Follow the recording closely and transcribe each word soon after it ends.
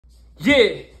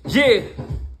Yeah.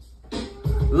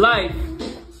 Life.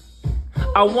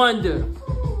 I wonder,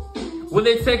 will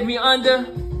it take me under?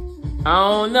 I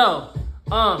don't know.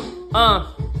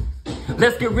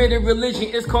 Let's get rid of religion.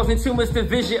 It's causing too much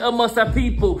division amongst our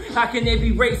people. How can there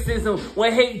be racism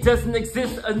when hate doesn't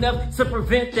exist enough to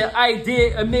prevent the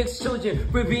idea of mixed children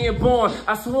from being born?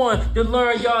 I sworn to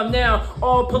learn y'all now.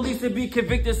 All police would be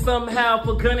convicted somehow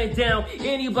for gunning down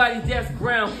anybody that's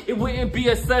brown. It wouldn't be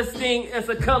a such thing as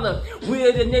a color.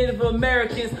 We're the Native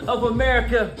Americans of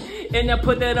America. And I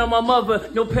put that on my mother.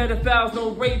 No pedophiles,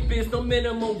 no rapists, no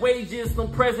minimum wages, no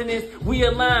presidents. We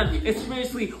align, and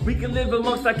spiritually we can live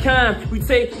amongst our kind. We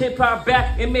take hip-hop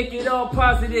back and make it all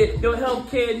positive. No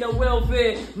healthcare, no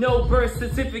welfare, no birth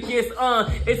certificates.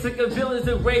 It took a village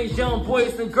to raise young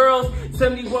boys and girls. Tell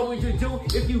me, what would you do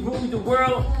if you ruled the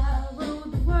world? I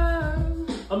ruled the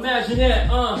world. Imagine that,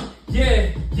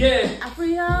 yeah. I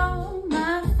free all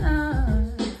my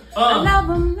sons. I love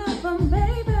them,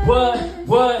 baby.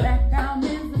 What? That down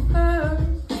in the pearl.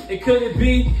 It couldn't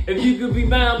be. If you could be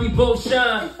mine, we both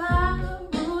shine. If I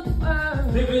ruled the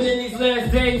world. Living in these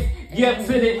last days, yep,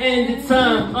 to the end of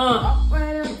time, Walk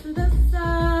right up to the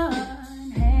sun,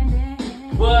 hand in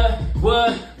hand. What?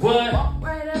 Walk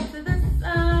right up to the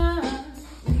sun,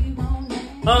 we won't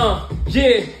land.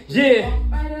 Yeah.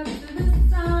 Walk right up to the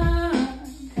sun,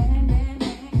 hand in hand.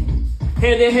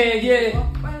 Hand in hand, yeah.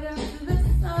 Walk right up to the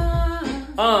sun,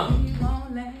 we won't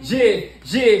land. Yeah.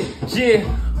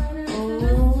 Right up to the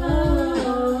sun,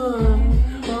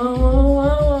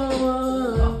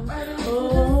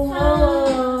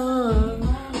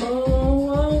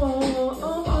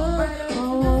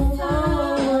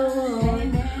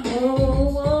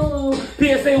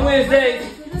 PSA Wednesdays,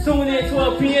 tune in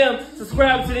 12 p.m.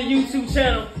 Subscribe to the YouTube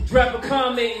channel. Drop a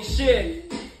comment and share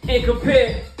and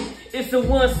compare. It's the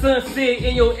one Soncier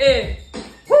in your ear.